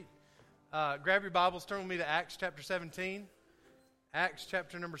Grab your Bibles, turn with me to Acts chapter 17. Acts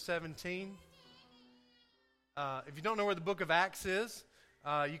chapter number 17. If you don't know where the book of Acts is,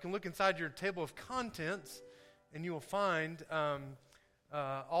 you can look inside your table of contents and you will find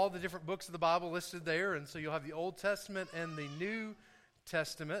all the different books of the Bible listed there. And so you'll have the Old Testament and the New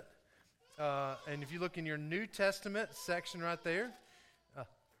Testament. And if you look in your New Testament section right there,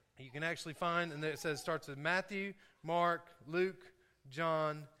 you can actually find, and it says starts with Matthew, Mark, Luke,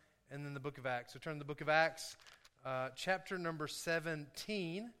 John, and then the book of Acts. So turn to the book of Acts, chapter number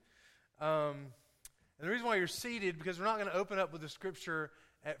 17. And the reason why you're seated, because we're not going to open up with the scripture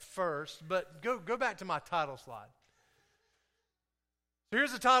at first, but go back to my title slide. So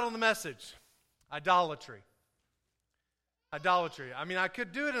here's the title of the message: Idolatry. Idolatry. I mean, I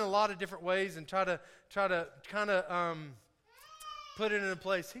could do it in a lot of different ways and try to kind of put it in a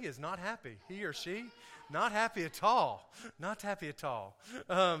place. He is not happy. He or she, not happy at all. Not happy at all.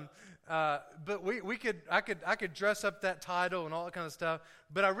 But I could dress up that title and all that kind of stuff.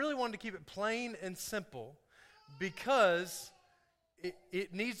 But I really wanted to keep it plain and simple because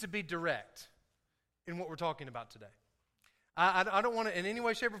it needs to be direct in what we're talking about today. I don't want to in any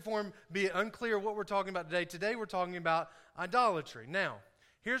way, shape, or form be unclear what we're talking about today. Today we're talking about idolatry. Now,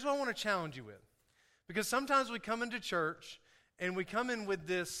 here's what I want to challenge you with. Because sometimes we come into church and we come in with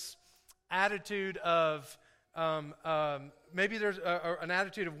this attitude of, maybe there's an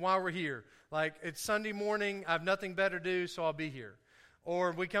attitude of why we're here. Like, it's Sunday morning, I have nothing better to do, so I'll be here.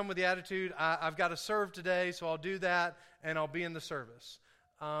 Or we come with the attitude, I've got to serve today, so I'll do that, and I'll be in the service.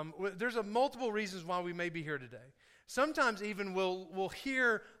 There's multiple reasons why we may be here today. Sometimes even we'll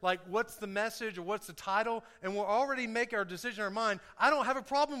hear, like, what's the message or what's the title, and we'll already make our decision in our mind. I don't have a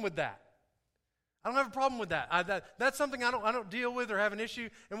problem with that. I don't have a problem with that. That's something I don't deal with or have an issue,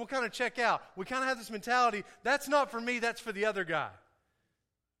 and we'll kind of check out. We kind of have this mentality, that's not for me, that's for the other guy.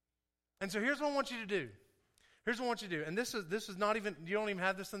 And so here's what I want you to do. Here's what I want you to do. And this is not even, you don't even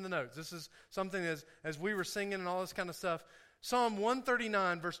have this in the notes. This is something as we were singing and all this kind of stuff. Psalm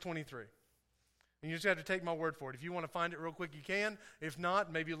 139, verse 23. And you just have to take my word for it. If you want to find it real quick, you can. If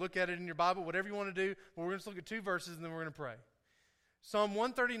not, maybe look at it in your Bible, whatever you want to do. But we're going to look at two verses, and then we're going to pray. Psalm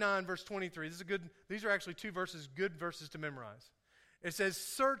 139, verse 23. These are actually two verses, good verses to memorize. It says,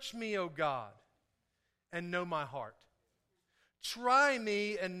 "Search me, O God, and know my heart. Try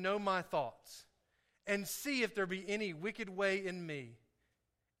me and know my thoughts, and see if there be any wicked way in me,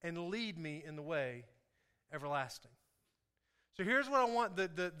 and lead me in the way everlasting." So here's what I want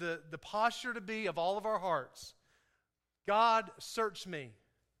the posture to be of all of our hearts. God, search me.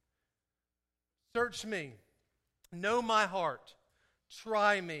 Search me. Know my heart.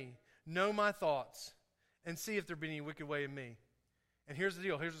 Try me, know my thoughts, and see if there be any wicked way in me. And here's the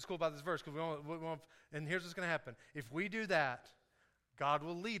deal. Here's what's cool about this verse. And here's what's going to happen. If we do that, God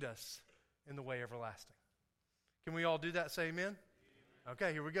will lead us in the way everlasting. Can we all do that? Say amen?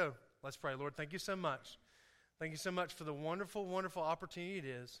 Okay, here we go. Let's pray. Lord, thank you so much. Thank you so much for the wonderful, wonderful opportunity it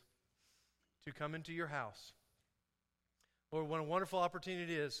is to come into your house. Lord, what a wonderful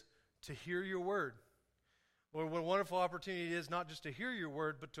opportunity it is to hear your word. Lord, what a wonderful opportunity it is not just to hear your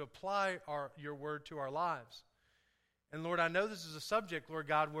word, but to apply your word to our lives. And Lord, I know this is a subject, Lord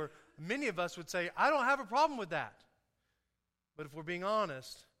God, where many of us would say, I don't have a problem with that. But if we're being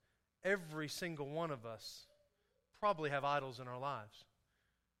honest, every single one of us probably have idols in our lives.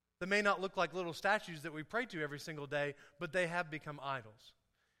 They may not look like little statues that we pray to every single day, but they have become idols.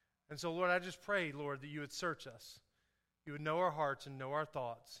 And so, Lord, I just pray, Lord, that you would search us. You would know our hearts and know our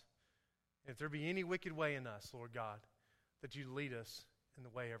thoughts. If there be any wicked way in us, Lord God, that you lead us in the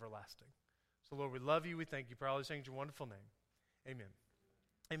way everlasting. So, Lord, we love you. We thank you for all these things in your wonderful name. Amen.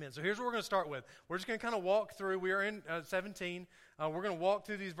 Amen. So here's what we're going to start with. We're just going to kind of walk through. We are in 17. We're going to walk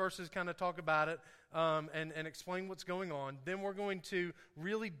through these verses, kind of talk about it, and explain what's going on. Then we're going to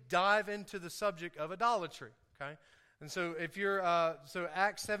really dive into the subject of idolatry. Okay? And so if you're,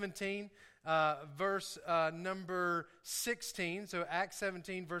 Acts 17, verse number 16. So Acts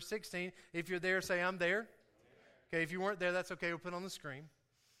 17, verse 16. If you're there, say, I'm there. Okay, if you weren't there, that's okay. We'll put it on the screen.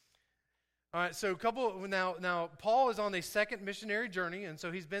 All right, so now Paul is on a second missionary journey, and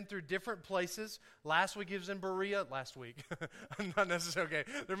so he's been through different places. Last week he was in Berea. Last week, not necessarily.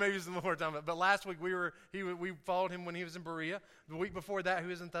 Okay, there may be some more time, but last week we followed him when he was in Berea. The week before that, he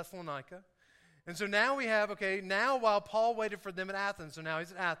was in Thessalonica, and so now we have now while Paul waited for them at Athens, so now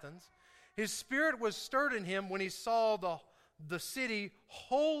he's at Athens. His spirit was stirred in him when he saw the city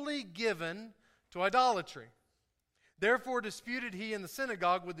wholly given to idolatry. Therefore disputed he in the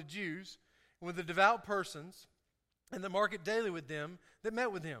synagogue with the Jews, with the devout persons, and the market daily with them that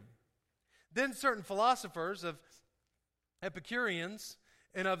met with him. Then certain philosophers of Epicureans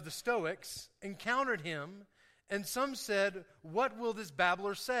and of the Stoics encountered him, and some said, "What will this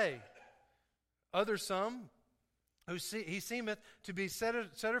babbler say?" Others some, he seemeth to be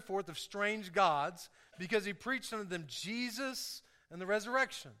setter forth of strange gods, because he preached unto them Jesus and the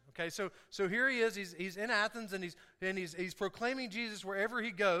resurrection. Okay, so here he is. He's in Athens, and he's proclaiming Jesus wherever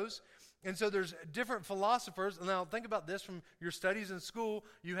he goes. And so there's different philosophers. And now think about this from your studies in school.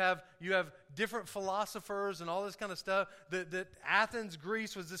 You have different philosophers and all this kind of stuff. That Athens,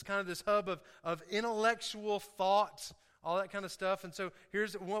 Greece was this hub of intellectual thought, all that kind of stuff. And so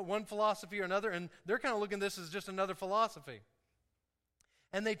here's one philosophy or another, and they're kind of looking at this as just another philosophy.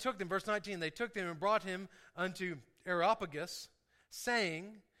 And they took them, verse 19, they took them and brought him unto Areopagus,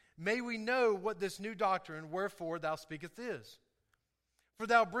 saying, "May we know what this new doctrine, wherefore thou speakest is? For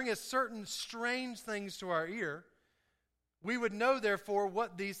thou bringest certain strange things to our ear. We would know, therefore,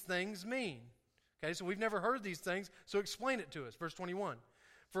 what these things mean." Okay, so we've never heard these things, so explain it to us. Verse 21.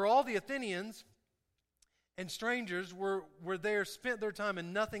 "For all the Athenians and strangers were there, spent their time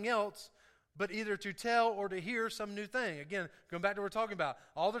in nothing else, but either to tell or to hear some new thing." Again, going back to what we're talking about.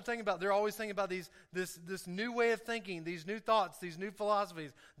 All they're always thinking about this new way of thinking, these new thoughts, these new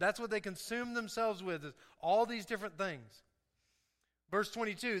philosophies. That's what they consume themselves with, is all these different things. Verse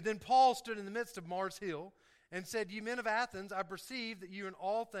 22, "Then Paul stood in the midst of Mars Hill and said, Ye men of Athens, I perceive that you in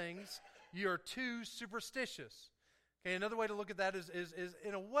all things, you are too superstitious." Okay, another way to look at that is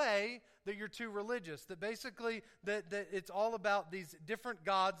in a way that you're too religious. That basically, that it's all about these different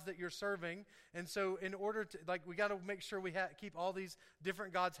gods that you're serving. And so in order to, we got to make sure we keep all these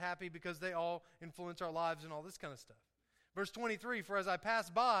different gods happy, because they all influence our lives and all this kind of stuff. Verse 23, "For as I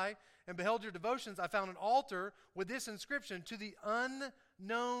passed by and beheld your devotions, I found an altar with this inscription, To the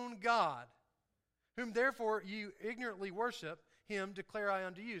unknown God, whom therefore you ignorantly worship, him declare I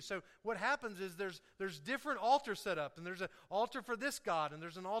unto you." So what happens is there's different altars set up, and there's an altar for this God, and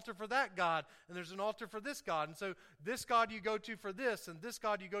there's an altar for that God, and there's an altar for this God. And so this God you go to for this, and this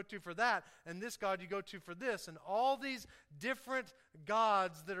God you go to for that, and this God you go to for this, and all these different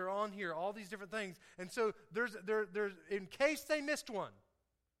gods that are on here, all these different things. And so there's in case they missed one,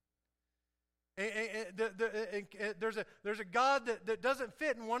 there's a God that doesn't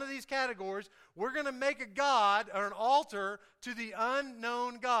fit in one of these categories. We're going to make a God or an altar to the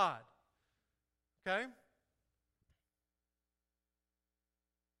unknown God. Okay?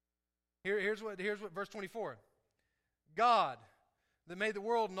 Here's what verse 24. "God that made the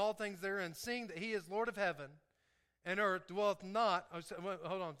world and all things therein, seeing that he is Lord of heaven and earth, dwelleth not."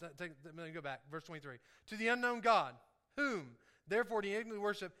 Hold on, let me go back. Verse 23. "To the unknown God, whom therefore do you ignorantly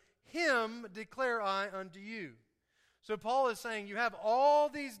worship, him declare I unto you." So Paul is saying you have all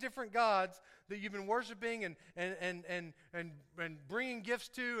these different gods that you've been worshiping and bringing gifts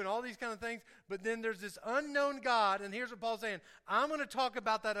to and all these kind of things, but then there's this unknown God, and here's what Paul's saying. I'm going to talk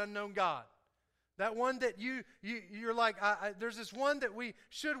about that unknown God. That one that you're like, there's this one that we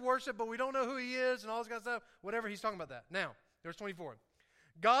should worship, but we don't know who he is and all this kind of stuff. Whatever, he's talking about that. Now, verse 24.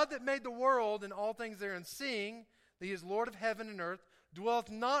 "God that made the world and all things therein, seeing that he is Lord of heaven and earth, dwelleth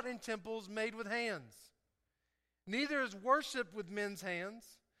not in temples made with hands, neither is worshipped with men's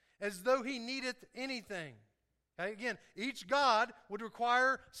hands, as though he needeth anything." Okay, again, each God would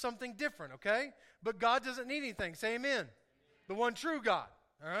require something different, okay? But God doesn't need anything. Say amen. The one true God,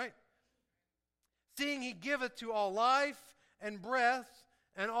 all right? "Seeing he giveth to all life and breath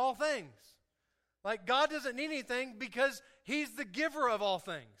and all things." Like, God doesn't need anything because he's the giver of all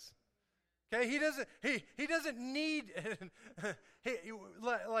things. Okay, he doesn't need.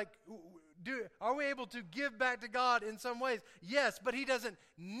 Are we able to give back to God in some ways? Yes, but he doesn't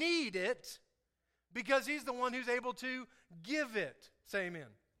need it because he's the one who's able to give it. Say amen.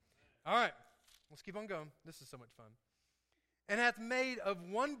 All right, let's keep on going. This is so much fun. "And hath made of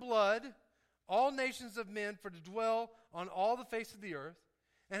one blood all nations of men for to dwell on all the face of the earth,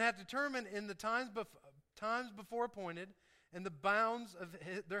 and hath determined in the times before appointed and the bounds of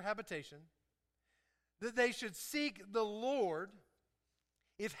their habitation, that they should seek the Lord,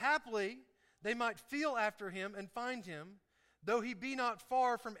 if haply they might feel after him and find him, though he be not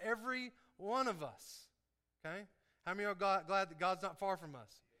far from every one of us." Okay? How many are glad that God's not far from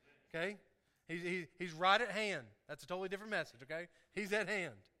us? Okay? He's right at hand. That's a totally different message, okay? He's at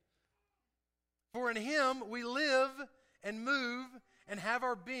hand. "For in him we live and move and have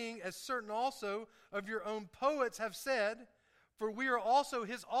our being, as certain also of your own poets have said, for we are also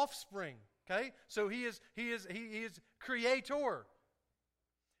his offspring." Okay? So he is creator.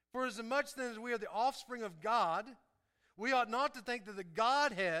 "For as much then as we are the offspring of God, we ought not to think that the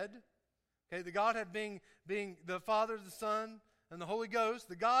Godhead," okay, the Godhead being the Father, the Son, and the Holy Ghost,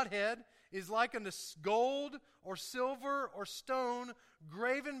 the Godhead is like unto gold or silver or stone,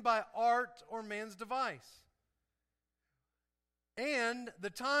 graven by art or man's device. And the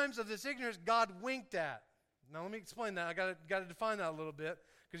times of this ignorance God winked at. Now let me explain that. I got to define that a little bit,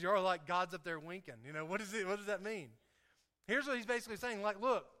 because you're all like, God's up there winking. What does that mean? Here's what he's basically saying. Like,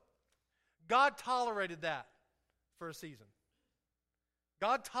 look, God tolerated that for a season.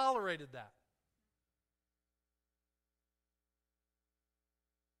 God tolerated that.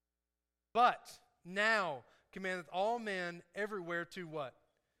 But now commandeth all men everywhere to what?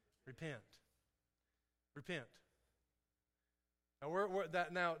 Repent. Repent.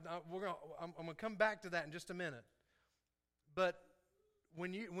 Now I'm going to come back to that in just a minute. But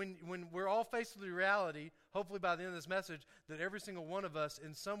when we're all faced with the reality, hopefully by the end of this message, that every single one of us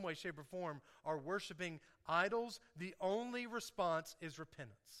in some way, shape, or form are worshiping idols, the only response is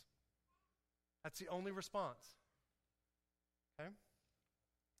repentance. That's the only response. Okay?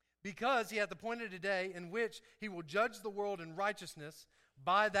 Because he hath appointed a day in which he will judge the world in righteousness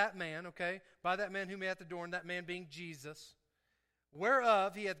by that man, okay? By that man whom he hath adorned, that man being Jesus,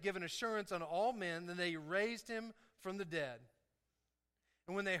 whereof he hath given assurance unto all men that they raised him from the dead.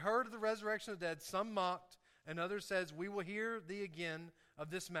 And when they heard of the resurrection of the dead, some mocked, and others says, we will hear thee again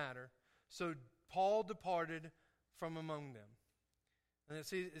of this matter. So Paul departed from among them. And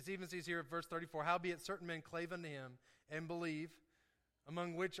it even says here at verse 34, howbeit certain men clave unto him and believe,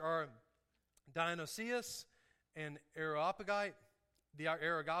 among which are Dionysius and Areopagite,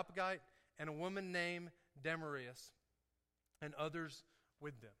 and a woman named Demetrius, and others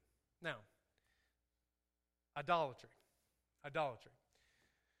with them. Now, idolatry.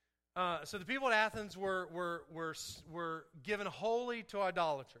 So the people at Athens were given wholly to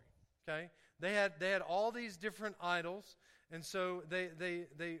idolatry. Okay, they had all these different idols, and so they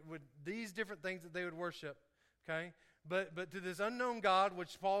would, these different things that they would worship. Okay. But to this unknown God,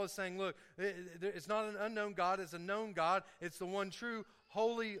 which Paul is saying, look, it's not an unknown God, it's a known God. It's the one true,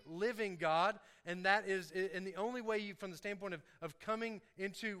 holy, living God. And that is, and the only way you, from the standpoint of coming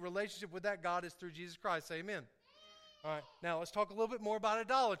into relationship with that God is through Jesus Christ. Say amen. All right, now let's talk a little bit more about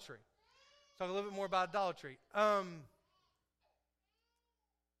idolatry.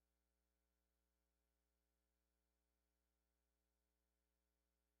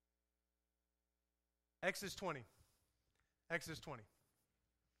 Exodus 20.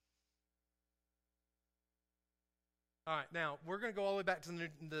 All right, now we're going to go all the way back to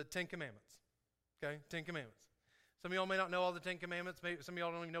the Ten Commandments. Okay, Ten Commandments. Some of y'all may not know all the Ten Commandments. Maybe some of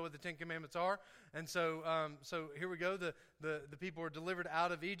y'all don't even know what the Ten Commandments are. And so here we go. The people are delivered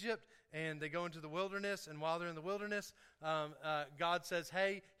out of Egypt, and they go into the wilderness. And while they're in the wilderness, God says,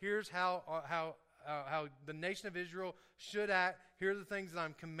 "Hey, here's how the nation of Israel should act. Here are the things that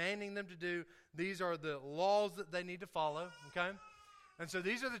I'm commanding them to do. These are the laws that they need to follow." Okay, and so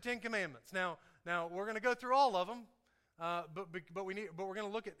these are the Ten Commandments. Now we're going to go through all of them, but we're going to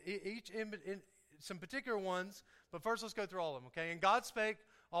look at each in some particular ones. But first, let's go through all of them. Okay, and God spake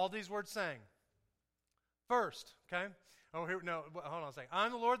all these words, saying. First, okay. Hold on a second.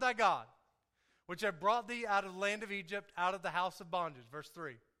 I'm the Lord thy God, which have brought thee out of the land of Egypt, out of the house of bondage. Verse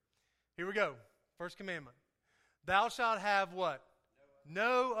 3. Here we go. First commandment. Thou shalt have what?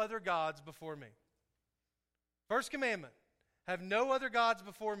 No other gods before me. First commandment. Have no other gods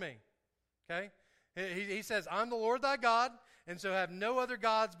before me. Okay? He says, I'm the Lord thy God, and so have no other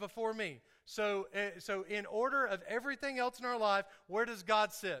gods before me. So in order of everything else in our life, where does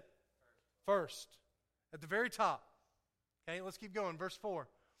God sit? First. At the very top. Okay, let's keep going. Verse 4.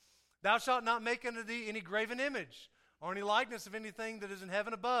 Thou shalt not make unto thee any graven image, or any likeness of anything that is in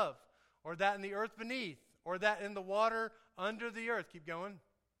heaven above, or that in the earth beneath, or that in the water under the earth. Keep going.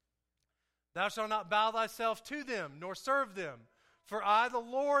 Thou shalt not bow thyself to them, nor serve them. For I, the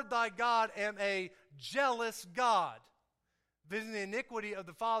Lord thy God, am a jealous God, visiting the iniquity of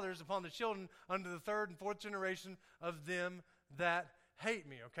the fathers upon the children unto the third and fourth generation of them that hate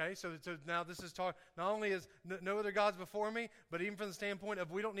me. Okay, so now this is talk. Not only is no other gods before me, but even from the standpoint of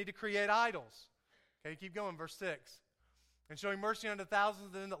we don't need to create idols. Okay, keep going. Verse 6. And showing mercy unto thousands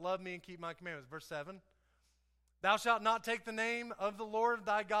of them that love me and keep my commandments. Verse 7. Thou shalt not take the name of the Lord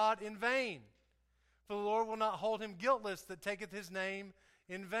thy God in vain, for the Lord will not hold him guiltless that taketh his name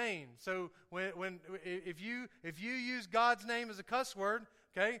in vain. So if you use God's name as a cuss word,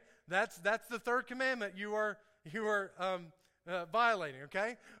 okay, that's the third commandment you are violating.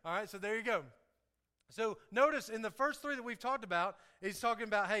 Okay, all right. So there you go. So notice in the first three that we've talked about, he's talking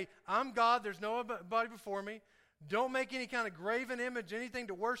about, hey, I'm God. There's nobody before me. Don't make any kind of graven image, anything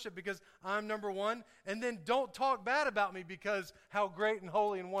to worship, because I'm number one. And then don't talk bad about me because how great and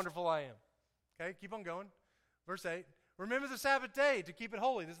holy and wonderful I am. Okay, keep on going. Verse 8. Remember the Sabbath day to keep it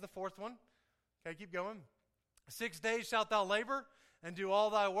holy. This is the fourth one. Okay, keep going. 6 days shalt thou labor and do all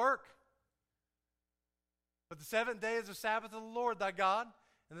thy work. But the seventh day is the Sabbath of the Lord thy God,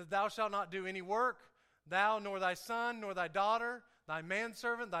 and that thou shalt not do any work, thou, nor thy son, nor thy daughter, thy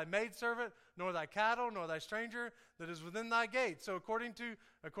manservant, thy maidservant, nor thy cattle, nor thy stranger that is within thy gate. So according to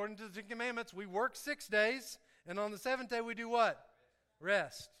the Ten Commandments, we work 6 days, and on the seventh day we do what?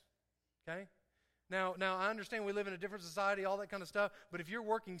 Rest. Okay? Now I understand we live in a different society, all that kind of stuff, but if you're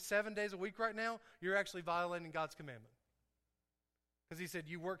working 7 days a week right now, you're actually violating God's commandment. Because he said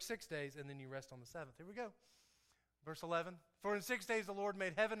you work 6 days and then you rest on the seventh. Here we go. Verse 11. For in 6 days the Lord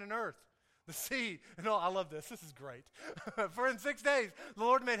made heaven and earth, the sea, and all. I love this. This is great. For in 6 days the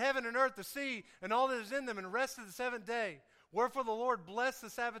Lord made heaven and earth, the sea, and all that is in them, and rested the seventh day. Wherefore the Lord blessed the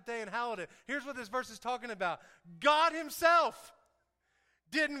Sabbath day and hallowed it. Here's what this verse is talking about. God himself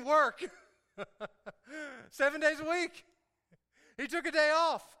didn't work 7 days a week. He took a day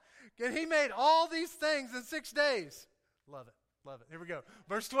off. And he made all these things in 6 days. Love it. Love it. Here we go.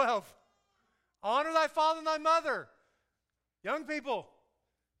 Verse 12. Honor thy father and thy mother. Young people,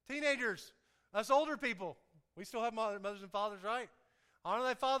 teenagers, us older people. We still have mothers and fathers, right? Honor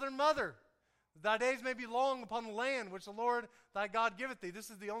thy father and mother. Thy days may be long upon the land which the Lord thy God giveth thee.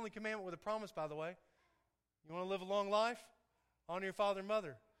 This is the only commandment with a promise, by the way. You want to live a long life? Honor your father and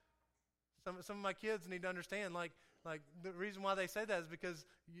mother. Some of my kids need to understand, like the reason why they say that is because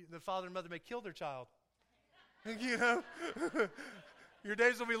the father and mother may kill their child. You know? Your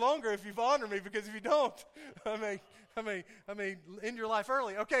days will be longer if you've honored me, because if you don't, I may end your life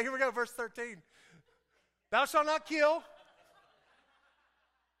early. Okay, here we go, verse 13. Thou shalt not kill.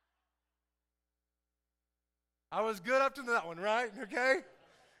 I was good up to that one, right? Okay?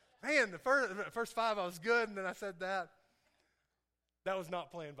 Man, the first 5 I was good, and then I said that. That was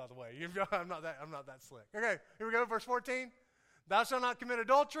not planned, by the way. I'm not that slick. Okay, here we go, verse 14. Thou shalt not commit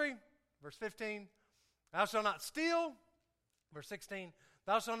adultery. Verse 15. Thou shalt not steal. Verse 16,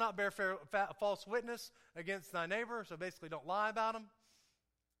 thou shalt not bear false witness against thy neighbor. So basically don't lie about him.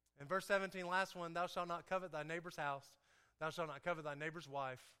 And verse 17, last one, thou shalt not covet thy neighbor's house. Thou shalt not covet thy neighbor's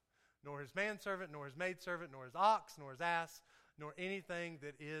wife, nor his manservant, nor his maidservant, nor his ox, nor his ass, nor anything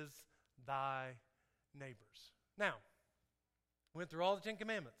that is thy neighbor's. Now, went through all the 10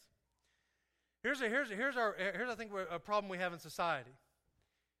 Commandments. Here's I think a problem we have in society.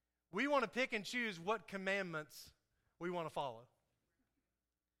 We want to pick and choose what commandments we want to follow.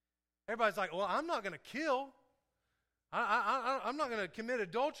 Everybody's like, well, I'm not going to kill. I'm not going to commit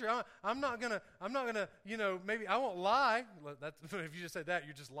adultery. I'm not going to, maybe I won't lie. If you just said that,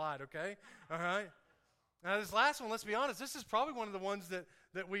 you just lied, okay? All right? Now, this last one, let's be honest, this is probably one of the ones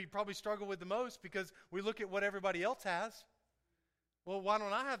that we probably struggle with the most, because we look at what everybody else has. Well, why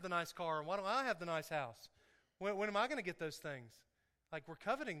don't I have the nice car? And why don't I have the nice house? When am I going to get those things? Like, we're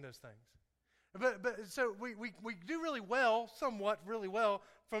coveting those things. But so we do really well, somewhat really well,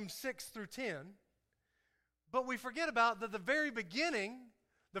 from 6 through 10. But we forget about the very beginning.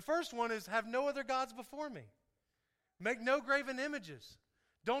 The first one is, have no other gods before me. Make no graven images.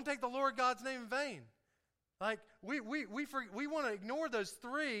 Don't take the Lord God's name in vain. Like, we want to ignore those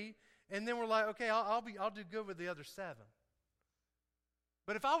 3, and then we're like, okay, I'll do good with the other 7.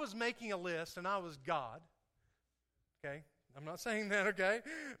 But if I was making a list and I was God, okay, I'm not saying that, okay?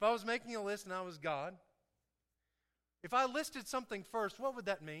 If I was making a list and I was God, if I listed something first, what would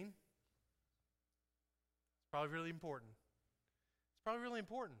that mean? It's probably really important. It's probably really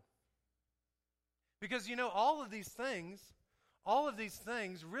important. Because, all of these things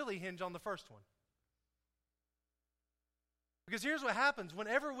really hinge on the first one. Because here's what happens.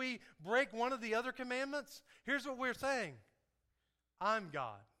 Whenever we break one of the other commandments, here's what we're saying. I'm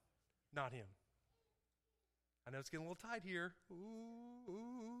God, not him. I know it's getting a little tight here.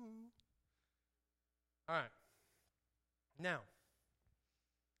 Ooh. All right. Now,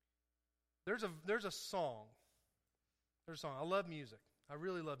 there's a song. There's a song. I love music. I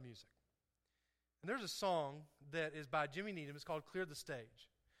really love music. And there's a song that is by Jimmy Needham. It's called Clear the Stage.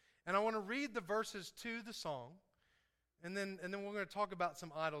 And I want to read the verses to the song, and then we're going to talk about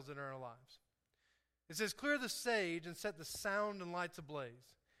some idols that are in our lives. It says, clear the stage and set the sound and lights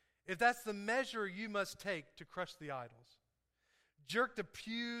ablaze. If that's the measure you must take to crush the idols. Jerk the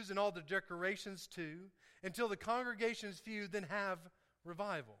pews and all the decorations too, until the congregation is few, then have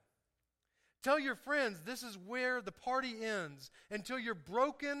revival. Tell your friends this is where the party ends. Until you're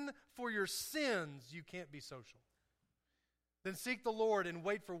broken for your sins, you can't be social. Then seek the Lord and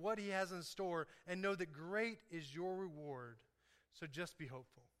wait for what he has in store, and know that great is your reward. So just be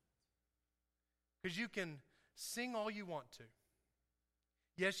hopeful. Because you can sing all you want to.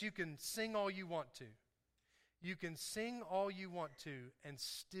 Yes, you can sing all you want to. You can sing all you want to and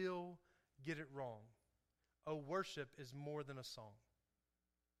still get it wrong. Oh, worship is more than a song.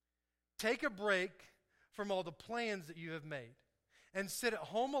 Take a break from all the plans that you have made and sit at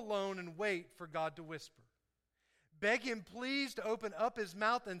home alone and wait for God to whisper. Beg him, please, to open up his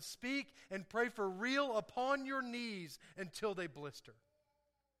mouth and speak, and pray for real upon your knees until they blister.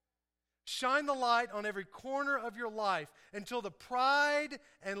 Shine the light on every corner of your life until the pride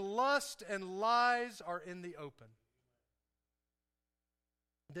and lust and lies are in the open.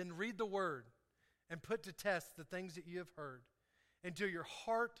 Then read the word and put to test the things that you have heard until your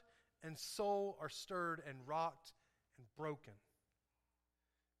heart and soul are stirred and rocked and broken.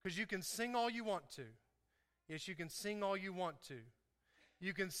 Because you can sing all you want to. Yes, you can sing all you want to.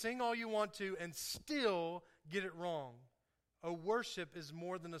 You can sing all you want to and still get it wrong. A worship is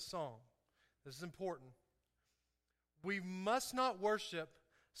more than a song. This is important. We must not worship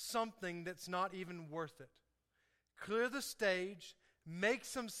something that's not even worth it. Clear the stage. Make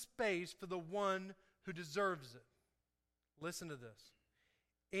some space for the one who deserves it. Listen to this.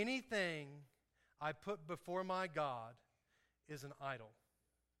 Anything I put before my God is an idol.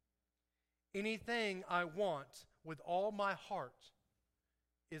 Anything I want with all my heart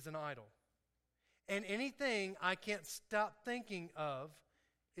is an idol. And anything I can't stop thinking of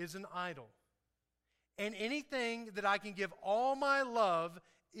is an idol. And anything that I can give all my love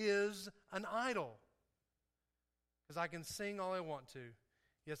is an idol. Because I can sing all I want to.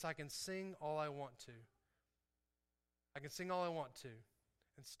 Yes, I can sing all I want to. I can sing all I want to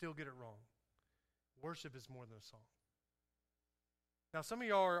and still get it wrong. Worship is more than a song. Now, some of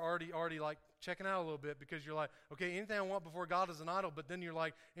y'all are already like checking out a little bit because you're like, okay, anything I want before God is an idol, but then you're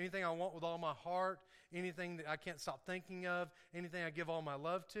like, anything I want with all my heart, anything that I can't stop thinking of, anything I give all my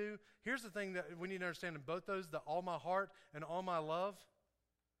love to. Here's the thing that we need to understand in both those, the all my heart and all my love.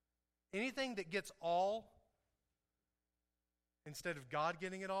 Anything that gets all instead of God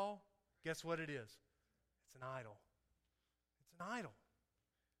getting it all, guess what it is? It's an idol. It's an idol.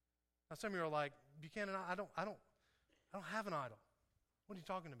 Now, some of you are like, Buchanan, I don't have an idol. What are you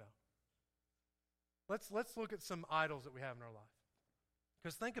talking about? Let's look at some idols that we have in our life.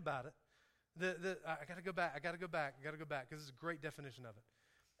 Because think about it. I got to go back because this is a great definition of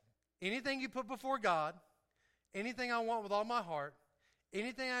it. Anything you put before God, anything I want with all my heart,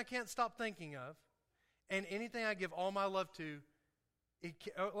 anything I can't stop thinking of, and anything I give all my love to,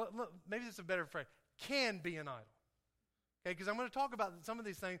 maybe this is a better phrase, can be an idol. Okay, because I'm going to talk about some of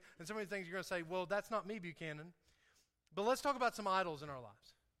these things, and some of these things you're going to say, well, that's not me, Buchanan. But let's talk about some idols in our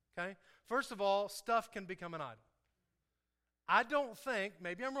lives, okay? First of all, stuff can become an idol. I don't think,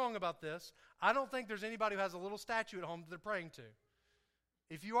 maybe I'm wrong about this, I don't think there's anybody who has a little statue at home that they're praying to.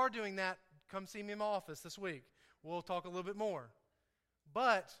 If you are doing that, come see me in my office this week. We'll talk a little bit more.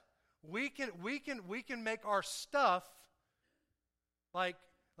 But we can make our stuff like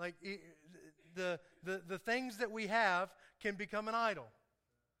the things that we have can become an idol.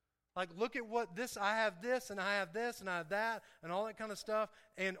 Like, look at what this, I have this, and I have this, and I have that, and all that kind of stuff.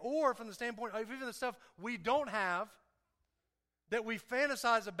 And or from the standpoint of even the stuff we don't have, that we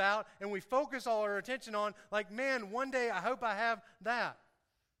fantasize about, and we focus all our attention on, like, man, one day I hope I have that.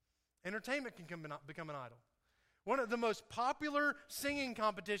 Entertainment can become an idol. One of the most popular singing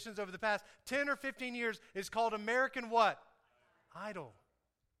competitions over the past 10 or 15 years is called American what? Idol.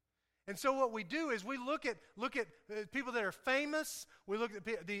 And so what we do is we look at people that are famous. We look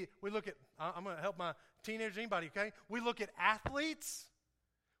at I'm going to help my teenagers, anybody, okay? We look at athletes.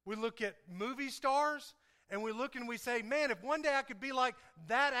 We look at movie stars, and we look and we say, man, if one day I could be like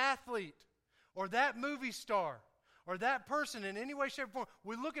that athlete or that movie star or that person in any way, shape, or form.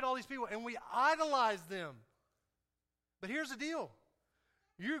 We look at all these people and we idolize them. But here's the deal.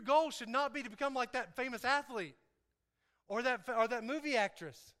 Your goal should not be to become like that famous athlete or that movie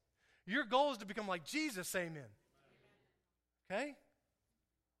actress. Your goal is to become like Jesus, amen. Okay? Let's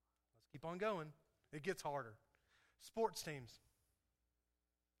keep on going. It gets harder. Sports teams.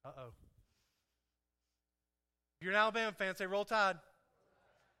 Uh-oh. If you're an Alabama fan, say Roll Tide.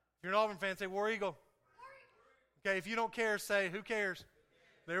 If you're an Auburn fan, say War Eagle. Okay, if you don't care, say who cares?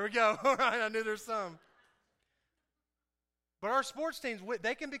 There we go. All right, I knew there's some. But our sports teams,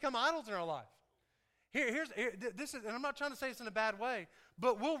 they can become idols in our life. This is, and I'm not trying to say this in a bad way,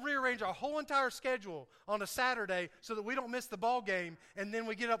 but we'll rearrange our whole entire schedule on a Saturday so that we don't miss the ball game, and then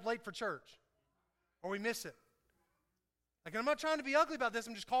we get up late for church, or we miss it. Like, I'm not trying to be ugly about this.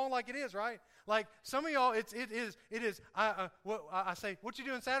 I'm just calling like it is, right? Like some of y'all, it is. I say, what you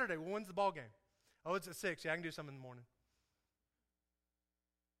doing Saturday? Well, when's the ball game? Oh, it's at 6. Yeah, I can do something in the morning.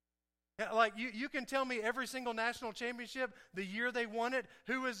 Like you can tell me every single national championship, the year they won it,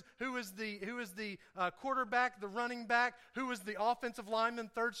 who was the quarterback, the running back, who was the offensive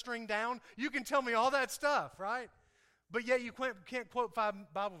lineman, third string down. You can tell me all that stuff, right? But yet you can't quote 5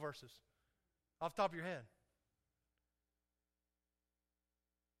 Bible verses. off the top of your head?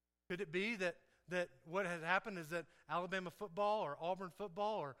 Could it be that what has happened is that Alabama football or Auburn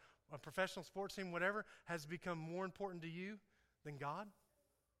football or a professional sports team, whatever, has become more important to you than God?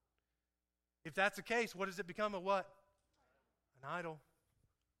 If that's the case, what does it become? A what? An idol.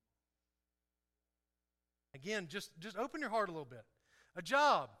 Again, just open your heart a little bit. A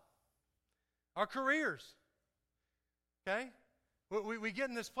job. Our careers. Okay? We get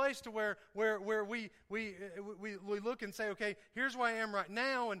in this place to where we look and say, okay, here's where I am right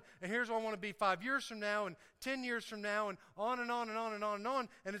now, and here's where I want to be 5 years from now, and 10 years from now, and on and on and on and on and on.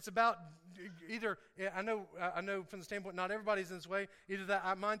 And it's about either, I know from the standpoint, not everybody's in this way, either that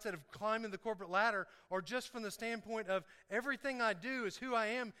mindset of climbing the corporate ladder, or just from the standpoint of everything I do is who I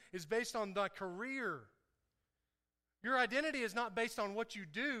am is based on my career. Your identity is not based on what you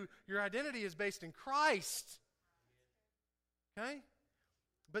do. Your identity is based in Christ. Okay?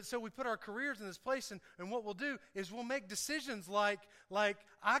 But so we put our careers in this place, and what we'll do is we'll make decisions like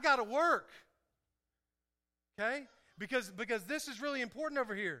I got to work. Okay? Because this is really important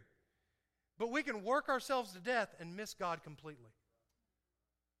over here. But we can work ourselves to death and miss God completely.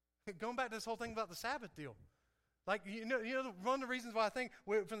 Going back to this whole thing about the Sabbath deal. Like, one of the reasons why I think,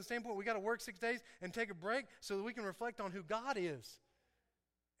 from the standpoint, we got to work 6 days and take a break so that we can reflect on who God is.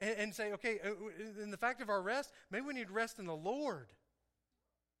 And say, okay, in the fact of our rest, maybe we need to rest in the Lord,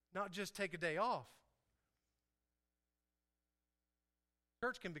 not just take a day off.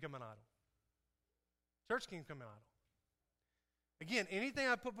 Church can become an idol. Church can become an idol. Again, anything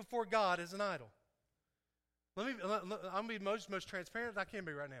I put before God is an idol. I'm going to be most transparent I can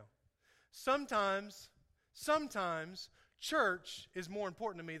be right now. Sometimes church is more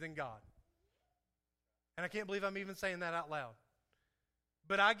important to me than God. And I can't believe I'm even saying that out loud.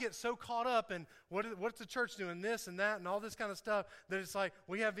 But I get so caught up in what's the church doing, this and that and all this kind of stuff, that it's like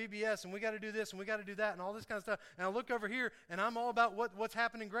we have VBS and we got to do this and we got to do that and all this kind of stuff. And I look over here and I'm all about what's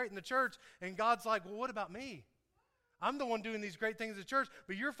happening great in the church. And God's like, well, what about me? I'm the one doing these great things at church,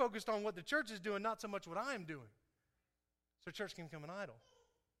 but you're focused on what the church is doing, not so much what I am doing. So church can become an idol.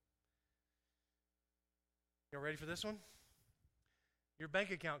 Y'all ready for this one? Your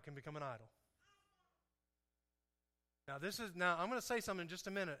bank account can become an idol. Now I'm going to say something in just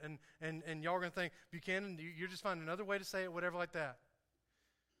a minute, and y'all are going to think, Buchanan, you're just finding another way to say it, whatever like that.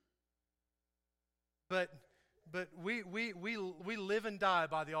 But we live and die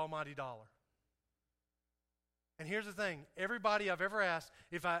by the almighty dollar. And here's the thing: everybody I've ever asked,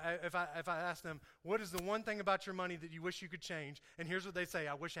 if I ask them, what is the one thing about your money that you wish you could change? And here's what they say: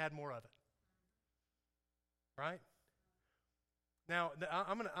 I wish I had more of it. Right? Now,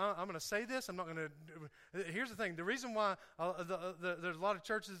 I'm going to say this. I'm not going to. Here's the thing. The reason why there's a lot of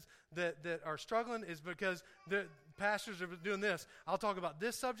churches that are struggling is because the pastors are doing this. I'll talk about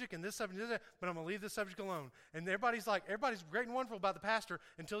this subject and this subject, but I'm going to leave this subject alone. And everybody's great and wonderful about the pastor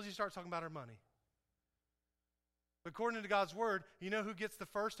until you start talking about our money. But according to God's word, you know who gets the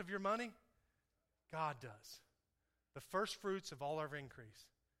first of your money? God does. The first fruits of all our increase.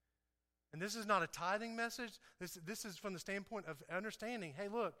 And this is not a tithing message. This is from the standpoint of understanding, hey,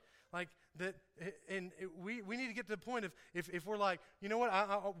 look, like that, and we need to get to the point of if we're like, you know what,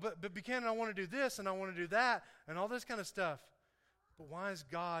 but Buchanan, I want to do this and I want to do that and all this kind of stuff. But why is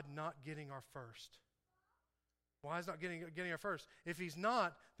God not getting our first? Why is not getting our first? If he's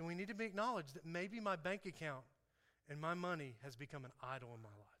not, then we need to be acknowledged that maybe my bank account and my money has become an idol in my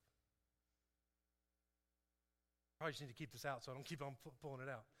life. Probably just need to keep this out so I don't keep on pulling it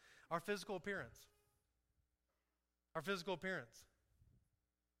out. Our physical appearance. Our physical appearance.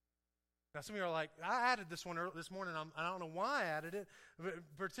 Now, some of you are like, I added this one this morning. I don't know why I added it,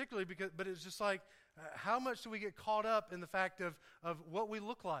 particularly but it's just like, how much do we get caught up in the fact of what we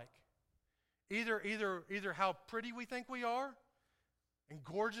look like? Either how pretty we think we are and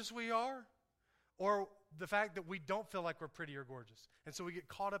gorgeous we are, or the fact that we don't feel like we're pretty or gorgeous. And so we get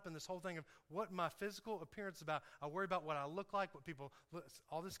caught up in this whole thing of what my physical appearance is about. I worry about what I look like, what people look,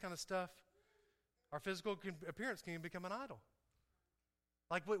 all this kind of stuff. Our physical appearance can become an idol.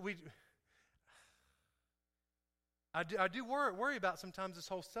 Like I do worry about sometimes this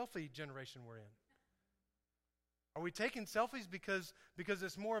whole selfie generation we're in. Are we taking selfies because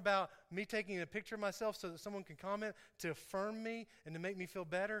it's more about me taking a picture of myself so that someone can comment to affirm me and to make me feel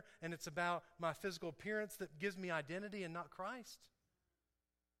better, and it's about my physical appearance that gives me identity and not Christ?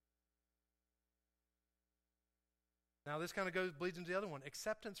 Now this kind of bleeds into the other one,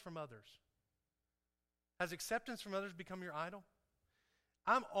 acceptance from others. Has acceptance from others become your idol?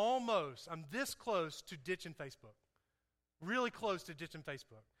 I'm this close to ditching Facebook. Really close to ditching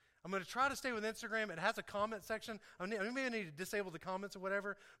Facebook. I'm going to try to stay with Instagram. It has a comment section. Maybe I need to disable the comments or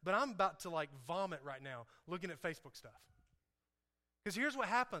whatever, but I'm about to vomit right now looking at Facebook stuff. Because here's what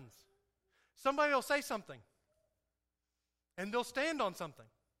happens. Somebody will say something, and they'll stand on something.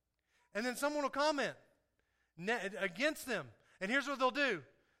 And then someone will comment against them. And here's what they'll do.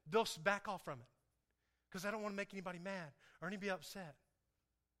 They'll back off from it. Because I don't want to make anybody mad or anybody upset.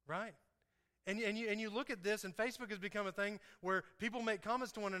 Right? And you look at this, and Facebook has become a thing where people make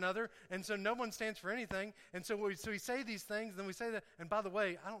comments to one another, and so no one stands for anything. And so we say these things, then we say that. And by the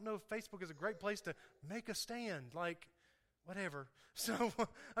way, I don't know if Facebook is a great place to make a stand, whatever. So,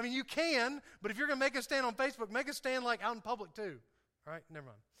 I mean, you can, but if you're going to make a stand on Facebook, make a stand out in public too. All right? Never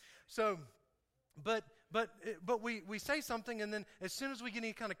mind. So, but we say something, and then as soon as we get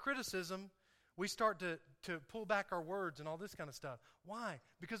any kind of criticism, we start to pull back our words and all this kind of stuff. Why?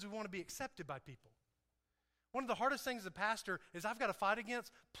 Because we want to be accepted by people. One of the hardest things as a pastor is I've got to fight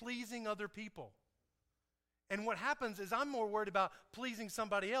against pleasing other people. And what happens is I'm more worried about pleasing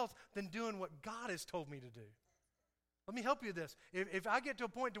somebody else than doing what God has told me to do. Let me help you with this. If I get to a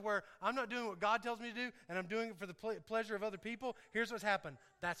point to where I'm not doing what God tells me to do and I'm doing it for the pleasure of other people, here's what's happened.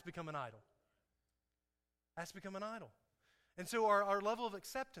 That's become an idol. That's become an idol. And so our level of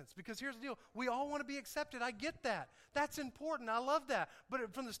acceptance, because here's the deal, we all want to be accepted. I get that. That's important. I love that.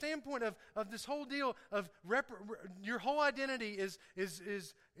 But from the standpoint of this whole deal of your whole identity is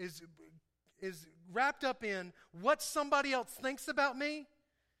wrapped up in what somebody else thinks about me.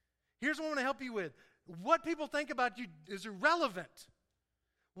 Here's what I want to help you with. What people think about you is irrelevant.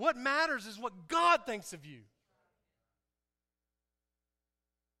 What matters is what God thinks of you.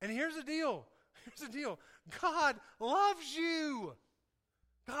 And here's the deal. Here's the deal. God loves you.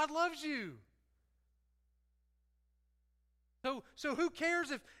 God loves you. So who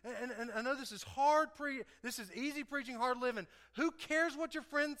cares if, and I know this is this is easy preaching, hard living. Who cares what your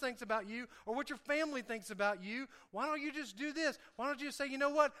friend thinks about you or what your family thinks about you? Why don't you just do this? Why don't you just say, you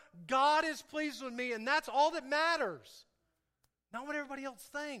know what? God is pleased with me, and that's all that matters. Not what everybody else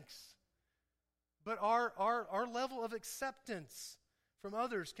thinks. But our level of acceptance from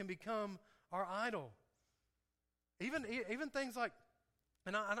others can become our idol. Even things like,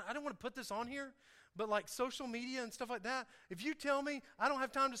 and I don't want to put this on here, but social media and stuff like that. If you tell me I don't have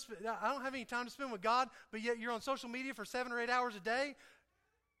any time to spend with God, but yet you're on social media for 7 or 8 hours a day,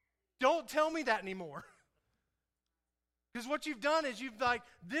 don't tell me that anymore. Because what you've done is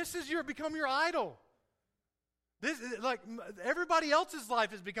this is become your idol. This everybody else's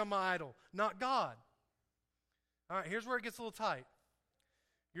life has become my idol, not God. All right, here's where it gets a little tight.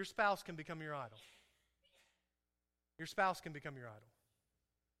 Your spouse can become your idol. Your spouse can become your idol.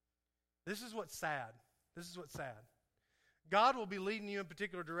 This is what's sad. God will be leading you in a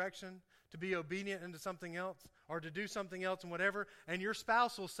particular direction to be obedient into something else or to do something else and whatever, and your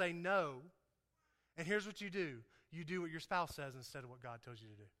spouse will say no. And here's what you do. You do what your spouse says instead of what God tells you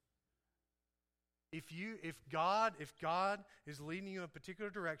to do. If God is leading you in a particular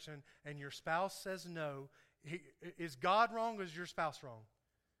direction and your spouse says no, is God wrong or is your spouse wrong?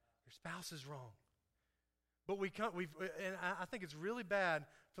 Your spouse is wrong. But and I think it's really bad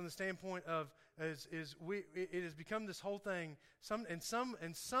from the standpoint of it has become this whole thing. In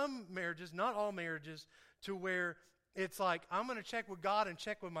some marriages, not all marriages, to where it's I'm going to check with God and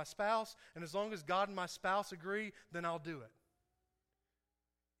check with my spouse, and as long as God and my spouse agree, then I'll do it.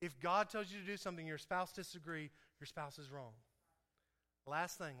 If God tells you to do something, your spouse disagree, your spouse is wrong.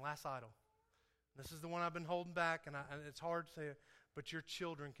 Last thing, last idol. This is the one I've been holding back, and it's hard to say it, but your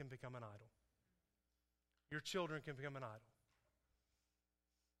children can become an idol. Your children can become an idol.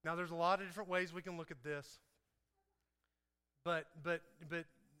 Now, there's a lot of different ways we can look at this, but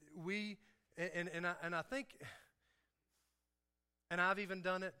we and I think, and I've even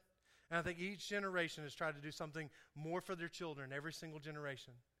done it, and I think each generation has tried to do something more for their children. Every single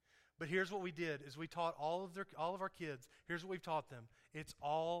generation. But here's what we did: is we taught all of our kids. Here's what we've taught them: it's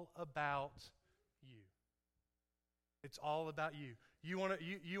all about you. It's all about you. You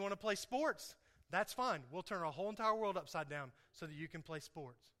want to play sports? That's fine. We'll turn our whole entire world upside down so that you can play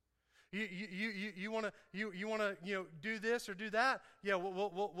sports. You want to do this or do that? Yeah,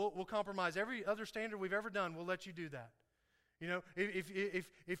 we'll compromise every other standard we've ever done. We'll let you do that.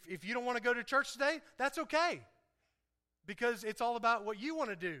 If you don't want to go to church today, that's okay, because it's all about what you want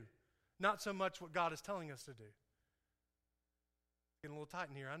to do, not so much what God is telling us to do. Getting a little tight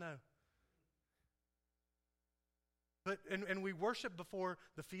in here, I know. But and we worship before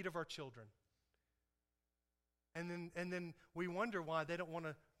the feet of our children. And then we wonder why they don't want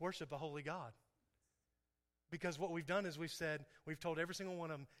to worship a holy God. Because what we've done is we've told every single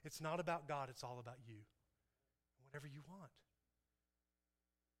one of them, it's not about God, it's all about you. Whatever you want.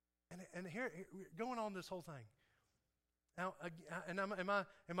 And here, going on this whole thing. Now, and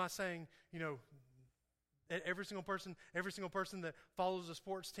am I saying, every single person that follows a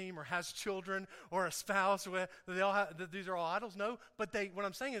sports team or has children or a spouse, that these are all idols? No, but what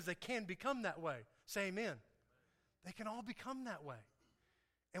I'm saying is they can become that way. Say amen. They can all become that way.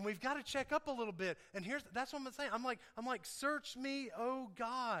 And we've got to check up a little bit. And that's what I'm saying. I'm like, search me, oh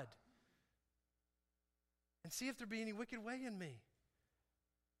God, and see if there be any wicked way in me.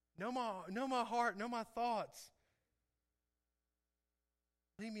 Know my heart, know my thoughts.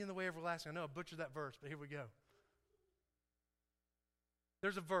 Lead me in the way everlasting. I know I butchered that verse, but here we go.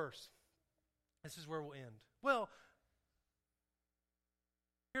 There's a verse. This is where we'll end. Well,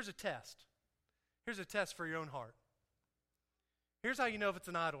 here's a test. Here's a test for your own heart. Here's how you know if it's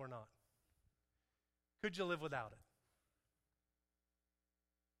an idol or not. Could you live without it?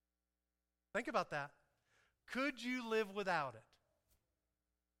 Think about that. Could you live without it?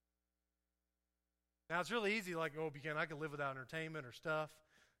 Now, it's really easy, like, oh, Buchanan, I could live without entertainment or stuff.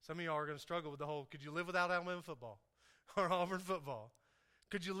 Some of y'all are going to struggle with the whole, could you live without Alabama football or Auburn football?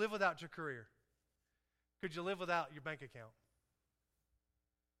 Could you live without your career? Could you live without your bank account?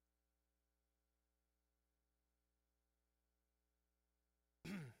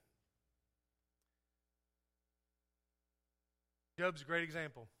 Job's a great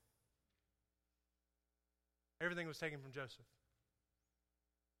example. Everything was taken from Joseph,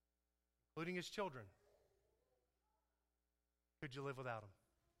 including his children. Could you live without them?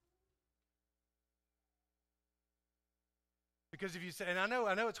 Because if you say, and I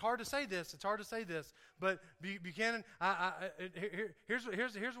know it's hard to say this, but Buchanan, here's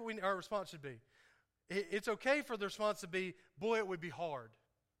what our response should be. It's okay for the response to be, boy, it would be hard.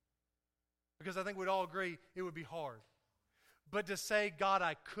 Because I think we'd all agree it would be hard. But to say, God,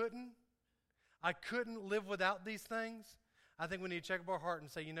 I couldn't live without these things, I think we need to check up our heart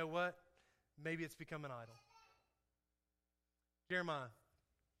and say, you know what? Maybe it's become an idol. Jeremiah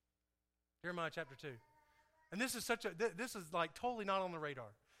chapter 2. And this is like totally not on the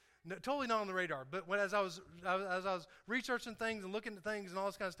radar. No, totally not on the radar. But as I was researching things and looking at things and all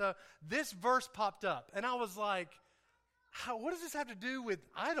this kind of stuff, this verse popped up. And I was like, what does this have to do with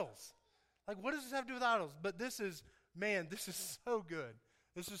idols? Like, what does this have to do with idols? But this is so good.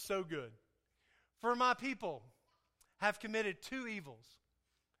 This is so good. For my people have committed two evils.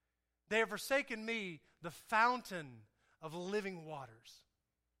 They have forsaken me, the fountain of living waters,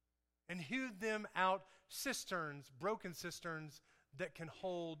 and hewed them out cisterns, broken cisterns, that can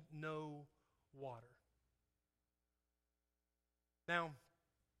hold no water. Now,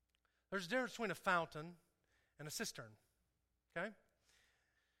 there's a difference between a fountain and a cistern. Okay?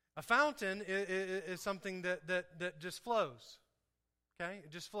 A fountain is something that just flows. Okay?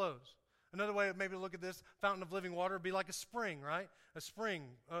 It just flows. Another way maybe to look at this, fountain of living water, would be like a spring, right? A spring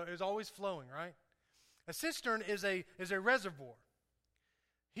is always flowing, right? A cistern is a reservoir.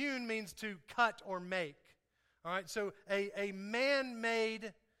 Hewn means to cut or make. All right, so a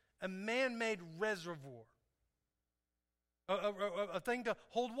man-made reservoir, a thing to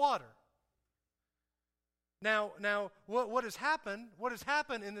hold water. Now, what has happened? What has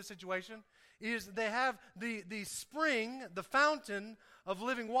happened in this situation is they have the spring, the fountain of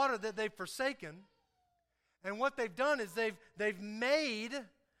living water that they've forsaken, and what they've done is they've made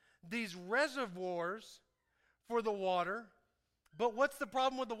these reservoirs for the water. But what's the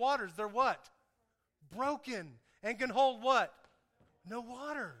problem with the waters? They're what? Broken, and can hold what? No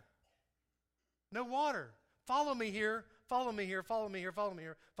water. No water. Follow me here. Follow me here. Follow me here. Follow me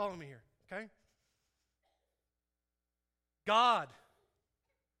here. Follow me here. Okay? God.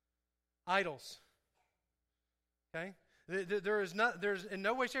 Idols. Okay? There's in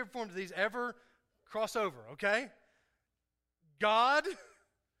no way, shape, or form do these ever cross over. Okay? God.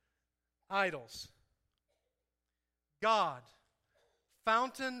 Idols. God.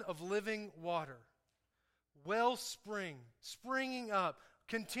 Fountain of living water. Wellspring. Springing up.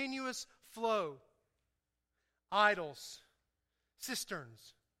 Continuous flow. Idols.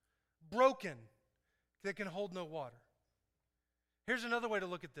 Cisterns. Broken. That can hold no water. Here's another way to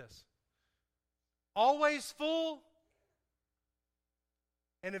look at this. Always full.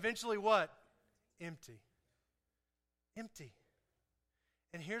 And eventually what? Empty. Empty.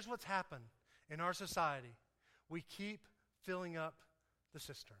 And here's what's happened in our society. We keep filling up the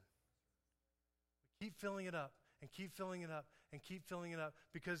cistern. We keep filling it up and keep filling it up and keep filling it up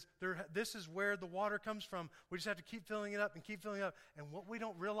because this is where the water comes from. We just have to keep filling it up and keep filling it up. And what we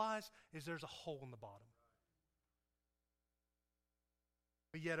don't realize is there's a hole in the bottom.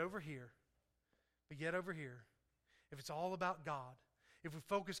 But yet over here, if it's all about God, if we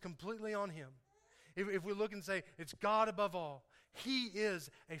focus completely on Him, if we look and say, it's God above all, He is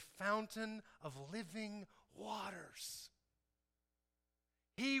a fountain of living waters.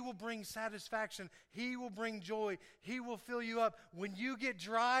 He will bring satisfaction. He will bring joy. He will fill you up. When you get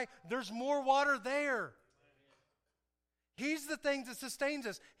dry, there's more water there. He's the thing that sustains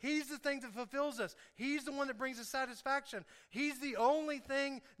us. He's the thing that fulfills us. He's the one that brings us satisfaction. He's the only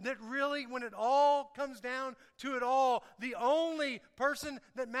thing that really, when it all comes down to it all, the only person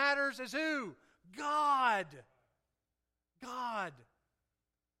that matters is who? God. God.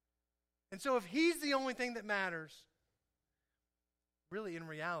 And so if He's the only thing that matters, really, in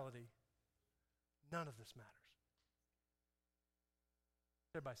reality, none of this matters.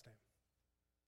 Everybody stand.